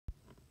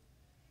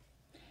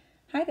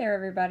Hi there,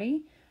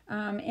 everybody.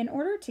 In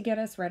order to get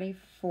us ready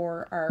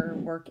for our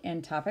work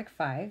in Topic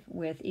 5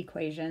 with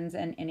equations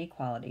and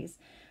inequalities,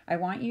 I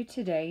want you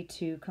today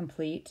to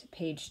complete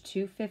page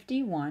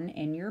 251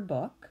 in your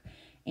book,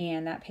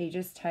 and that page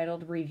is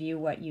titled Review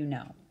What You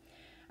Know.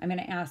 I'm going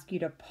to ask you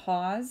to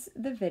pause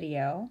the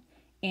video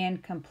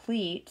and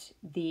complete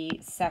the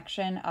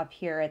section up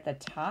here at the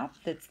top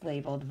that's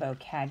labeled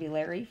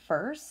Vocabulary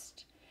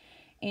first.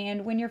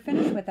 And when you're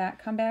finished with that,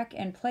 come back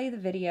and play the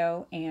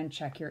video and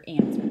check your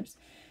answers.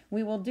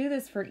 We will do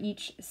this for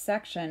each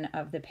section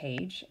of the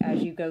page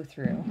as you go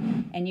through,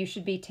 and you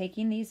should be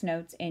taking these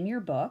notes in your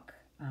book.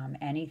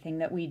 Anything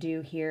that we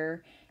do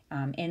here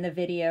in the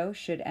video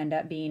should end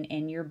up being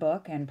in your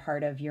book and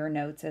part of your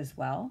notes as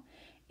well.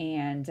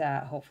 And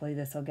hopefully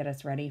this will get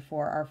us ready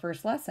for our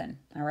first lesson.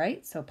 All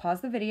right, so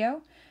pause the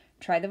video,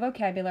 try the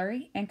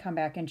vocabulary, and come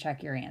back and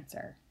check your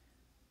answer.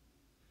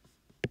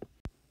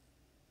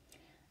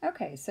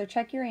 Okay, so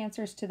check your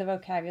answers to the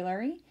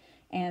vocabulary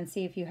and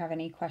see if you have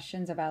any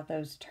questions about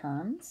those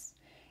terms.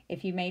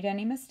 If you made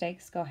any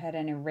mistakes, go ahead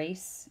and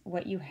erase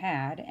what you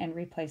had and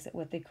replace it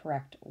with the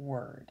correct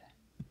word.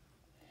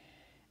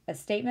 A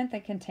statement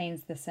that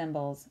contains the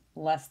symbols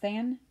less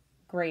than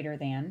or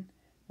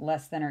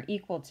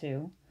equal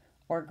to,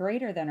 or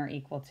greater than or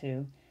equal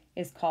to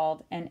is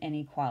called an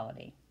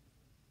inequality.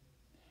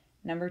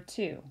 Number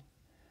 2.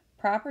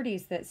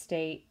 Properties that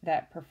state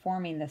that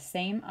performing the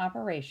same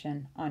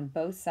operation on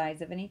both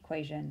sides of an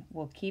equation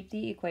will keep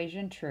the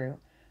equation true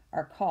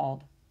are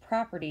called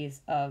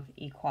properties of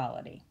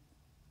equality.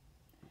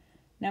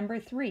 Number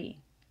 3,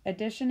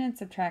 addition and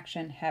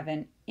subtraction have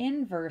an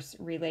inverse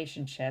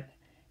relationship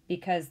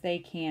because they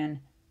can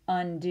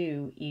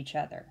undo each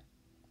other.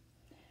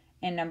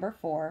 And number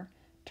 4,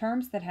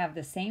 terms that have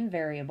the same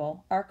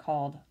variable are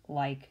called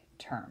like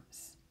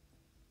terms.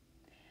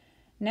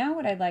 Now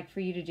what I'd like for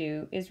you to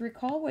do is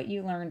recall what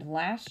you learned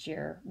last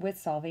year with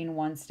solving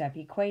one-step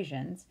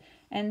equations,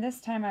 and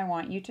this time I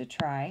want you to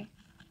try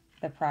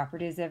the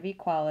properties of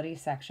equality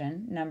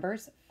section,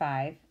 numbers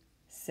 5,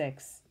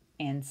 6,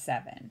 and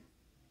 7.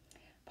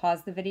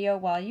 Pause the video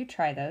while you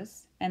try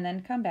those, and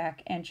then come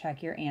back and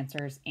check your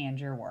answers and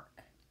your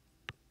work.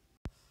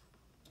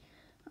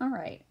 All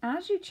right,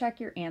 as you check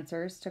your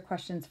answers to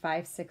questions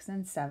 5, 6,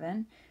 and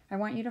 7, I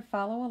want you to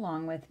follow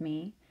along with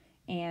me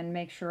and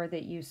make sure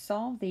that you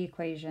solve the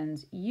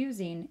equations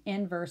using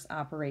inverse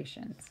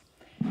operations.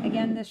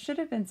 Again, this should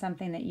have been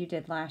something that you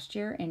did last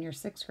year in your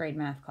 6th grade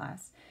math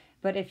class,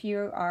 but if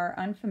you are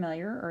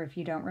unfamiliar or if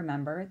you don't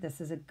remember, this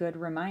is a good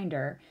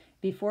reminder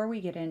before we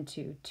get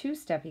into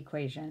two-step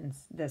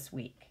equations this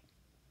week.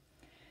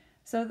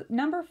 So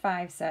number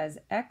 5 says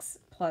x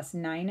plus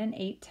 9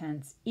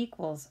 8/10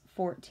 equals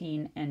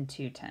 14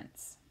 2/10.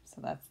 So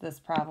that's this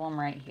problem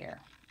right here,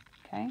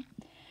 okay?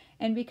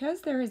 And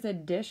because there is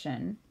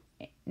addition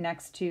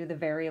next to the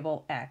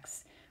variable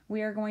x,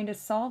 we are going to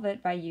solve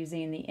it by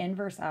using the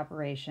inverse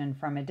operation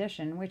from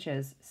addition, which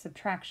is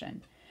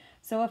subtraction.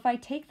 So if I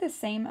take the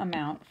same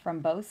amount from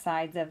both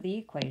sides of the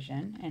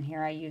equation, and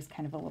here I use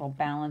kind of a little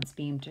balance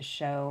beam to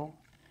show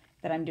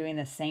that I'm doing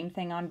the same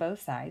thing on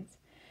both sides,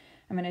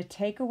 I'm going to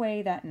take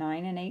away that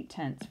 9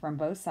 8/10 from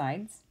both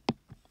sides.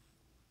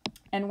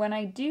 And when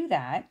I do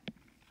that,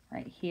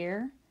 right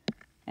here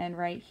and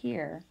right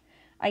here,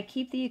 I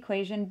keep the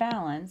equation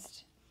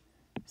balanced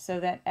so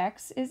that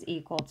x is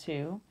equal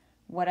to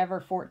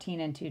whatever 14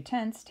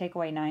 2/10 take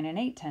away 9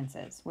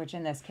 8/10 is, which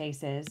in this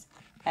case is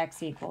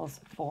x equals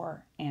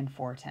 4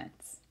 4/10.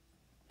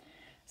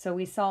 So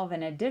we solve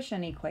an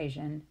addition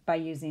equation by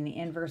using the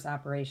inverse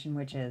operation,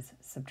 which is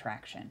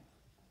subtraction.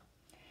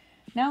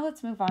 Now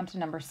let's move on to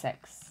number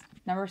 6.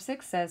 Number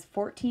 6 says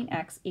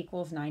 14x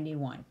equals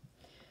 91.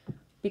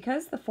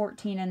 Because the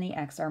 14 and the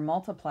x are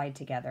multiplied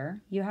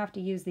together, you have to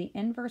use the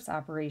inverse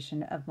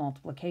operation of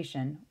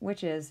multiplication,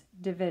 which is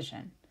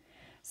division.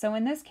 So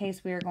in this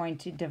case, we are going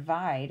to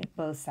divide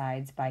both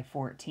sides by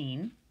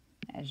 14,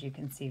 as you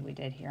can see we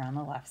did here on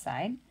the left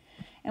side.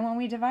 And when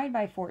we divide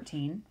by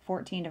 14,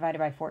 14 divided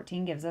by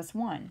 14 gives us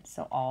 1.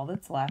 So all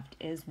that's left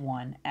is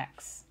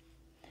 1x.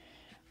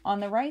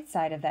 On the right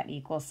side of that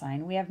equal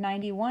sign, we have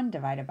 91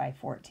 divided by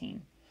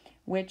 14.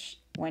 Which,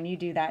 when you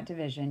do that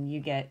division,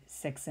 you get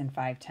 6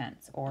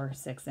 5/10, or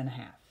 6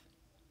 1/2.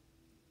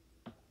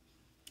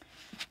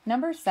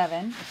 Number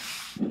 7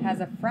 has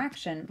a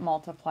fraction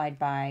multiplied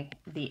by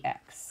the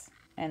x.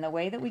 And the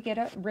way that we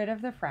get rid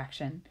of the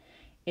fraction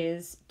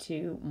is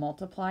to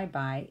multiply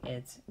by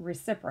its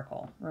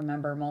reciprocal.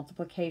 Remember,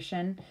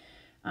 multiplication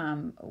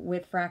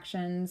with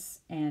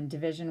fractions and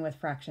division with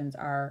fractions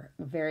are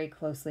very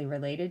closely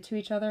related to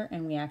each other,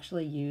 and we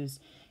actually use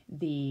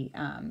the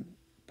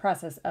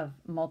process of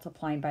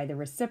multiplying by the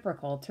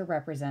reciprocal to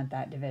represent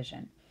that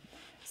division.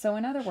 So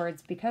in other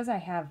words, because I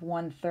have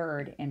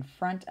 1/3 in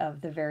front of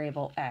the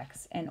variable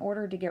x, in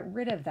order to get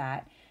rid of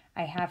that,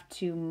 I have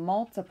to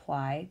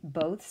multiply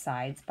both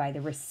sides by the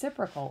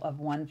reciprocal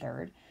of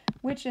 1/3,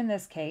 which in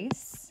this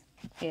case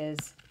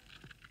is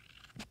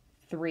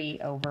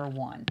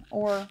 3/1.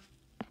 Or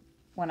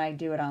when I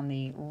do it on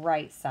the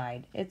right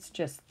side, it's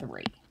just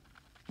 3.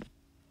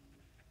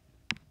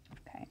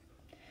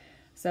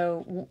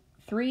 So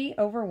 3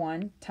 over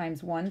 1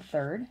 times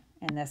 1/3,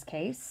 in this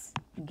case,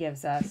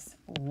 gives us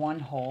 1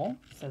 whole.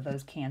 So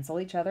those cancel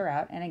each other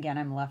out. And again,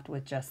 I'm left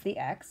with just the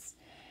x.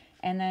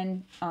 And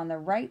then on the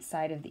right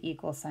side of the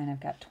equal sign, I've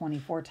got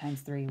 24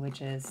 times 3,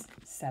 which is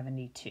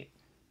 72.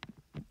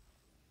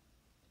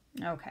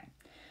 Okay.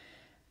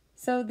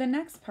 So the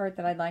next part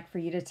that I'd like for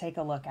you to take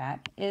a look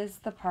at is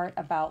the part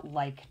about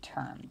like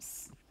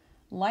terms.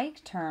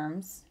 Like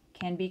terms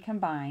can be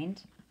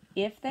combined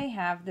if they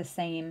have the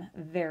same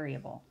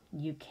variable.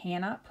 You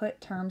cannot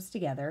put terms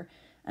together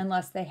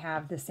unless they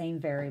have the same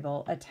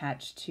variable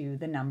attached to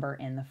the number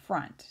in the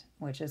front,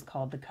 which is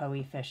called the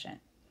coefficient.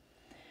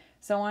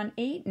 So on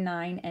 8,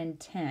 9, and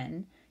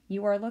 10,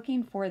 you are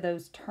looking for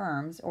those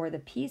terms or the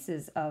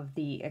pieces of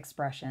the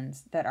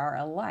expressions that are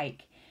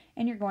alike,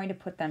 and you're going to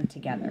put them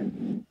together.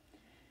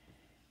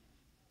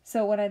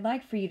 So what I'd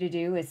like for you to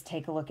do is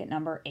take a look at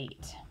number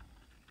 8.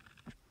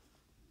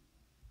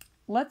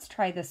 Let's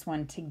try this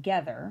one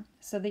together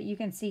so that you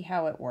can see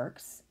how it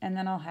works, and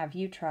then I'll have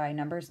you try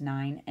numbers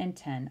 9 and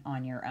 10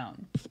 on your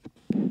own.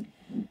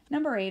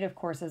 Number 8, of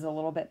course, is a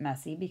little bit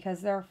messy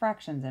because there are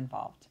fractions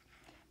involved,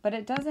 but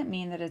it doesn't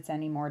mean that it's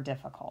any more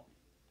difficult.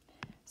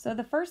 So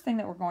the first thing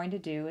that we're going to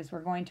do is we're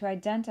going to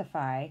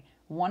identify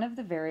one of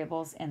the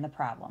variables in the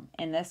problem.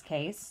 In this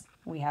case,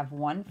 we have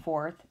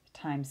 1/4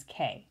 times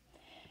k.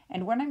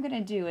 And what I'm going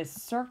to do is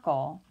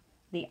circle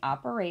the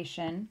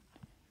operation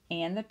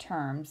and the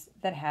terms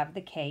that have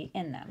the k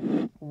in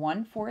them.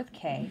 1/4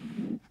 k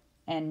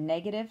and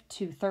negative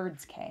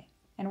 2/3 k.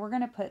 And we're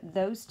going to put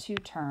those two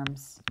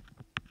terms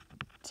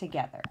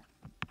together.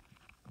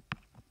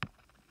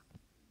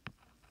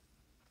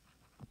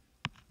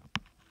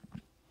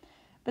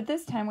 But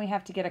this time we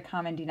have to get a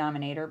common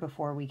denominator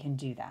before we can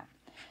do that.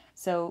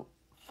 So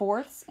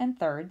fourths and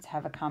thirds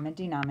have a common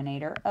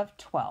denominator of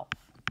 12.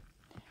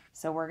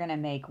 So we're going to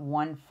make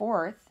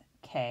 1/4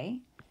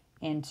 k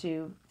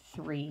into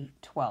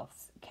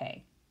 3/12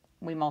 k.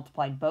 We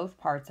multiplied both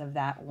parts of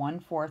that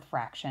 1/4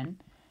 fraction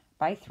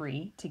by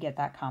 3 to get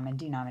that common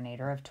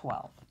denominator of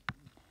 12.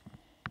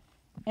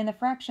 In the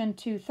fraction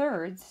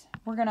 2/3,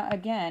 we're going to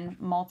again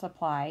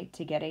multiply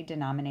to get a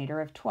denominator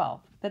of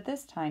 12. But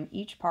this time,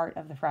 each part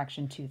of the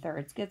fraction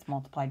 2/3 gets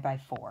multiplied by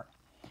 4.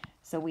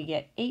 So we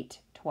get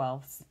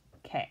 8/12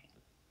 k.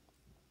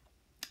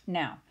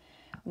 Now,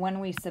 when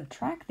we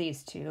subtract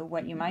these two,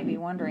 what you might be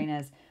wondering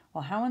is,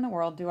 well, how in the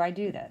world do I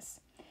do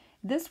this?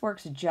 This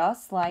works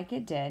just like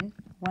it did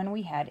when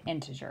we had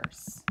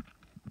integers.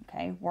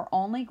 Okay, we're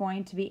only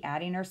going to be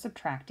adding or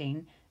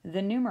subtracting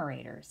the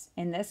numerators.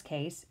 In this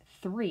case,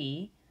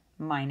 3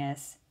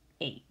 minus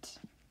 8.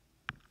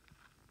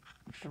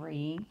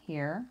 3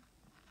 here,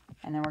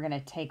 and then we're going to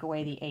take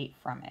away the 8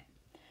 from it.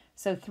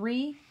 So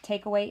 3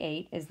 take away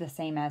 8 is the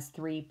same as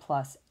 3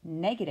 plus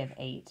negative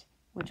 8,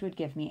 which would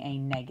give me a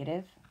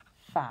negative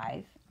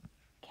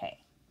 5k.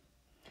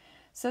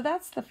 So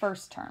that's the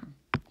first term.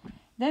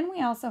 Then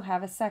we also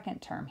have a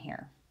second term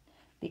here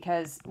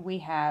because we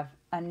have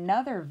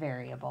another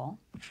variable.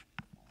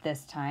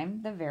 This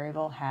time the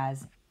variable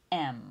has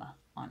m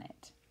on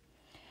it.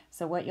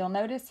 So what you'll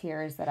notice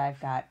here is that I've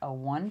got a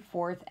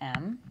 1/4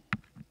 m.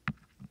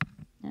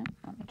 Oh,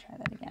 let me try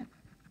that again.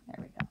 There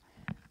we go.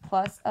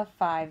 Plus a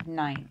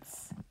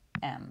 5/9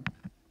 m.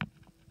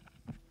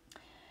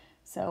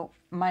 So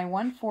my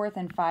 1/4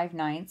 and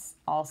 5/9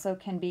 also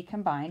can be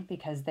combined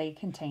because they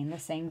contain the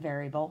same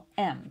variable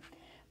m.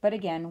 But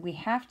again, we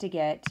have to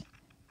get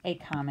a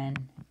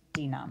common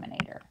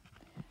denominator.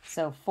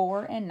 So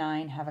 4 and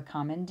 9 have a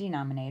common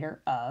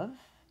denominator of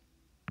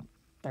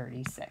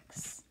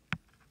 36.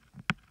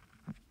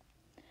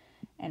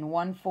 And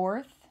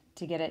 1/4,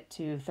 to get it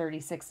to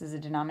 36 as a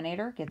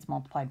denominator, gets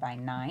multiplied by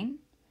 9.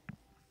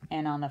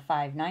 And on the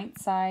 5/9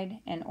 side,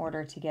 in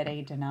order to get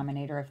a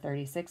denominator of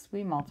 36,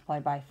 we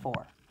multiply by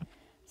 4.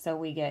 So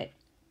we get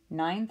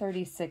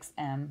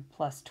 9/36m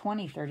plus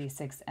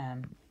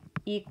 20/36m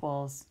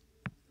equals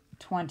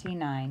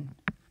 29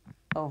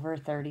 over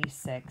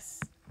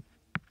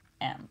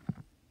 36m.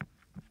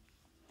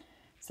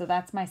 So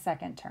that's my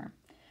second term.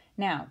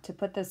 Now, to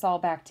put this all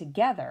back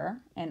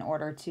together in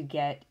order to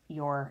get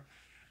your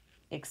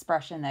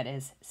expression that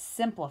is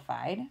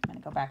simplified, I'm going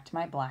to go back to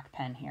my black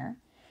pen here.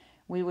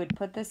 We would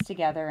put this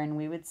together and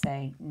we would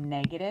say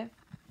negative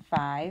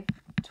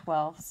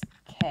 5/12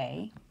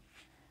 k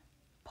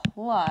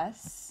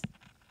plus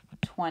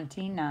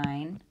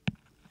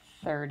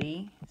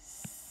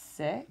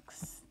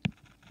 29/36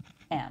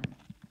 m.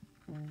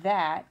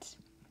 That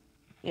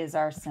is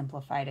our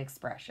simplified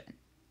expression.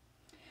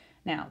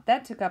 Now,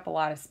 that took up a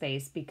lot of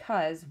space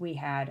because we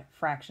had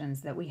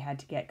fractions that we had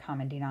to get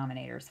common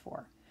denominators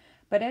for.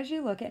 But as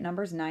you look at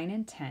numbers 9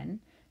 and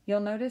 10,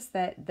 you'll notice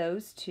that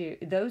those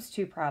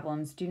two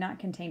problems do not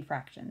contain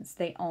fractions.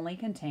 They only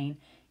contain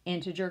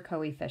integer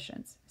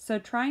coefficients. So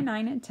try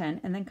 9 and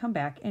 10 and then come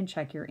back and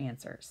check your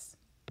answers.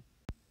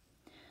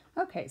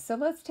 Okay, so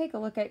let's take a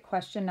look at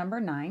question number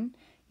 9.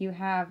 You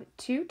have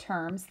two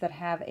terms that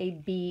have a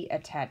b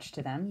attached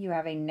to them. You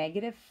have a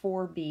negative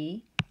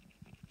 4b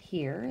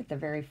here, the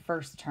very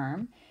first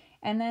term,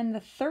 And then the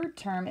third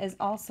term is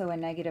also a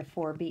negative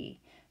 4b.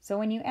 So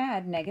when you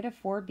add negative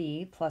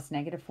 4b plus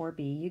negative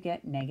 4b, you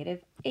get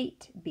negative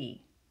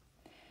 8b.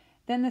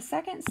 Then the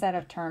second set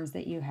of terms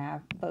that you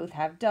have both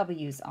have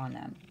w's on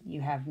them.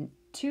 You have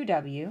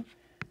 2w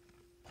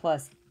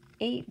plus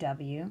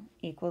 8w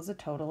equals a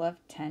total of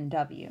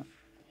 10w.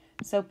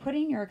 So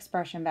putting your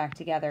expression back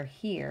together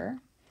here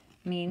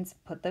means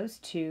put those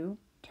two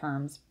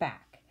terms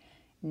back.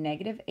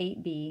 Negative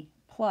 8b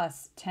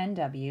plus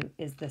 10w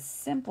is the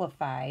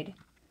simplified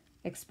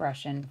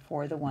expression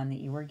for the one that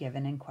you were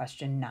given in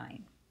question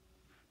 9.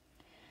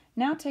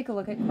 Now take a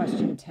look at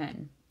question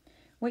 10.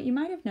 What you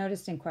might have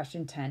noticed in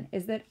question 10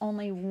 is that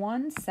only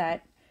one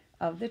set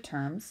of the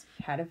terms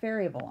had a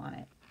variable on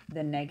it,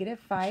 the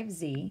negative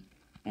 5z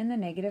and the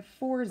negative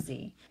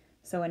 4z.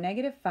 So a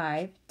negative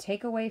 5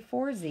 take away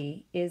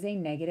 4z is a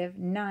negative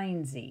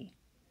 9z.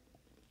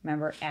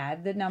 Remember,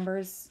 add the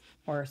numbers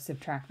or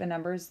subtract the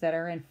numbers that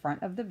are in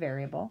front of the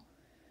variable.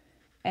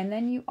 And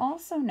then you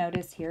also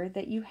notice here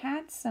that you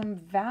had some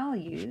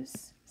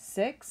values,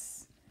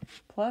 6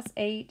 plus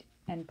 8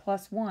 and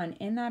plus 1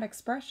 in that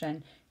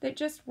expression that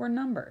just were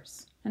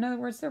numbers. In other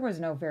words, there was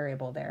no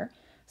variable there.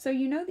 So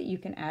you know that you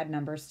can add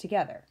numbers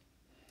together.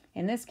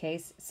 In this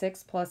case,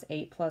 6 plus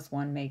 8 plus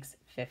 1 makes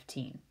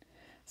 15.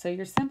 So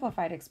your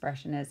simplified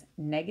expression is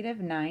negative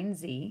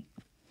 9z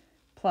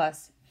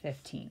plus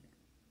 15.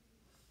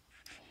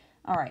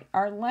 All right,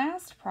 our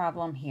last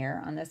problem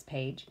here on this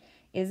page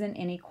is an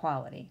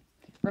inequality.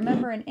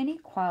 Remember, an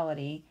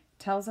inequality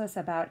tells us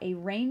about a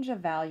range of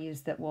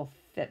values that will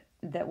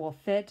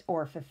fit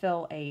or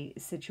fulfill a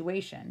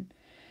situation,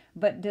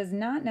 but does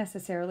not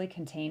necessarily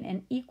contain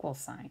an equal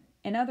sign.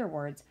 In other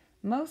words,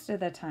 most of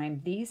the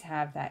time these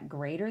have that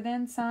greater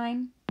than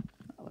sign,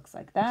 it looks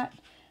like that,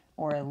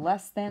 or a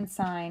less than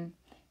sign.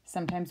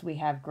 Sometimes we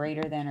have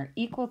greater than or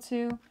equal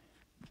to,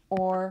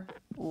 or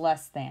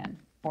less than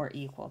or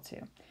equal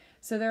to.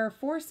 So there are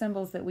 4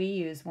 symbols that we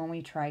use when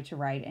we try to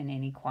write an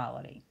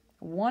inequality.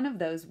 One of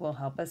those will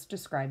help us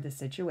describe the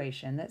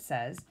situation that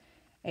says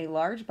a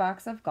large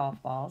box of golf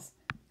balls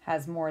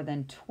has more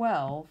than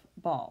 12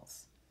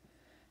 balls.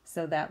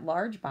 So that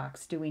large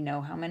box, do we know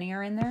how many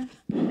are in there?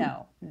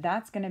 No,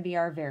 that's going to be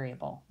our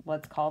variable.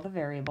 Let's call the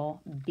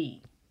variable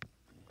B.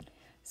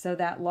 So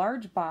that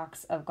large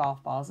box of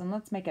golf balls, and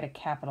let's make it a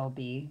capital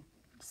B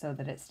so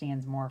that it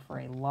stands more for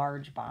a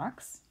large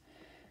box,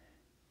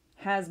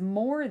 has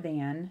more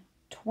than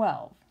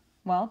 12.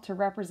 Well, to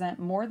represent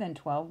more than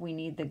 12, we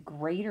need the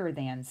greater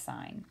than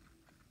sign.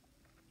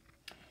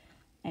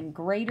 And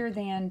greater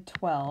than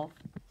 12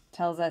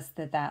 tells us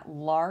that that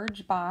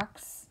large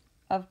box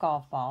of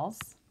golf balls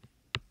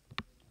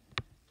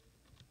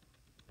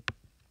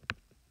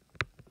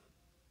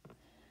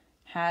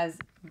has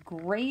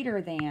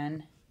greater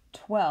than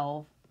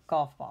 12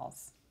 golf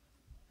balls.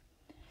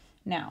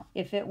 Now,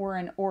 if it were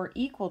an or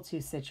equal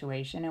to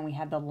situation and we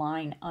had the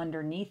line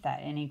underneath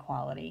that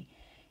inequality,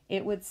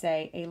 it would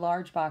say a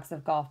large box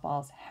of golf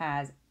balls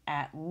has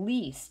at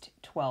least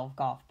 12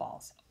 golf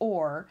balls.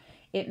 Or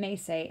it may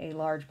say a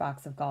large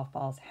box of golf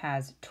balls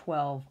has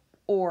 12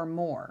 or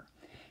more.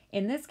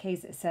 In this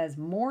case, it says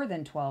more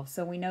than 12,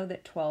 so we know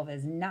that 12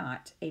 is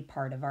not a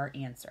part of our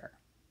answer.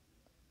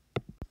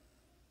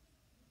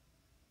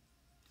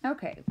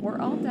 Okay, we're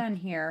all done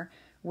here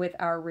with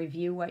our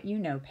Review What You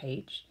Know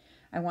page.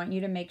 I want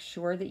you to make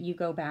sure that you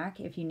go back.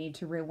 If you need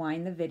to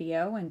rewind the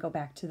video and go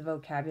back to the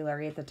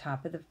vocabulary at the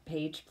top of the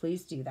page,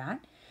 please do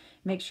that.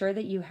 Make sure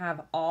that you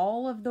have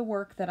all of the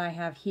work that I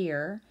have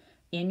here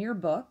in your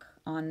book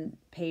on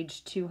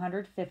page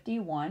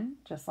 251,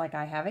 just like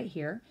I have it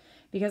here,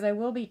 because I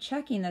will be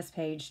checking this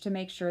page to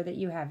make sure that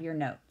you have your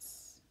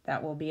notes.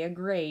 That will be a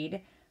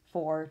grade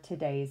for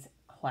today's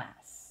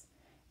class.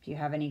 If you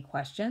have any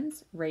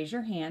questions, raise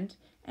your hand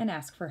and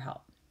ask for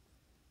help.